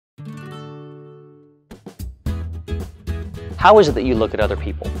How is it that you look at other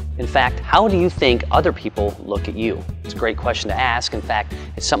people? In fact, how do you think other people look at you? It's a great question to ask. In fact,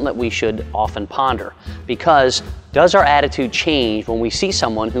 it's something that we should often ponder, because does our attitude change when we see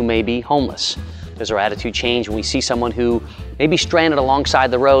someone who may be homeless? Does our attitude change when we see someone who may be stranded alongside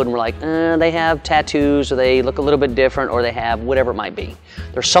the road and we're like, they have tattoos, or they look a little bit different, or they have whatever it might be.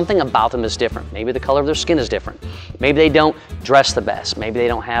 There's something about them that's different. Maybe the color of their skin is different. Maybe they don't dress the best. Maybe they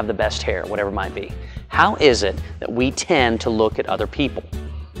don't have the best hair, whatever it might be. How is it that we tend to look at other people?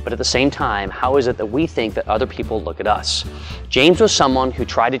 But at the same time, how is it that we think that other people look at us? James was someone who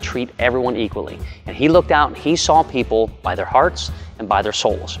tried to treat everyone equally, and he looked out and he saw people by their hearts and by their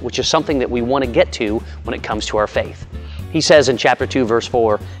souls, which is something that we want to get to when it comes to our faith. He says in chapter 2, verse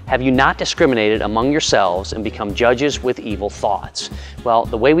 4, "Have you not discriminated among yourselves and become judges with evil thoughts?" Well,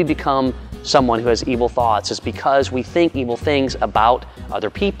 the way we become someone who has evil thoughts is because we think evil things about other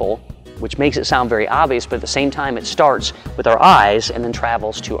people, which makes it sound very obvious, but at the same time it starts with our eyes and then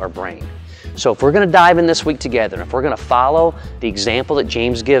travels to our brain. So if we're going to dive in this week together, and if we're going to follow the example that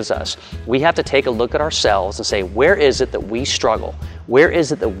James gives us, we have to take a look at ourselves and say, where is it that we struggle? Where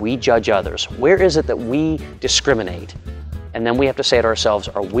is it that we judge others? Where is it that we discriminate? And then we have to say to ourselves,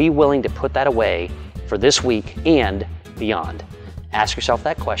 are we willing to put that away for this week and beyond? Ask yourself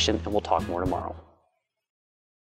that question, and we'll talk more tomorrow.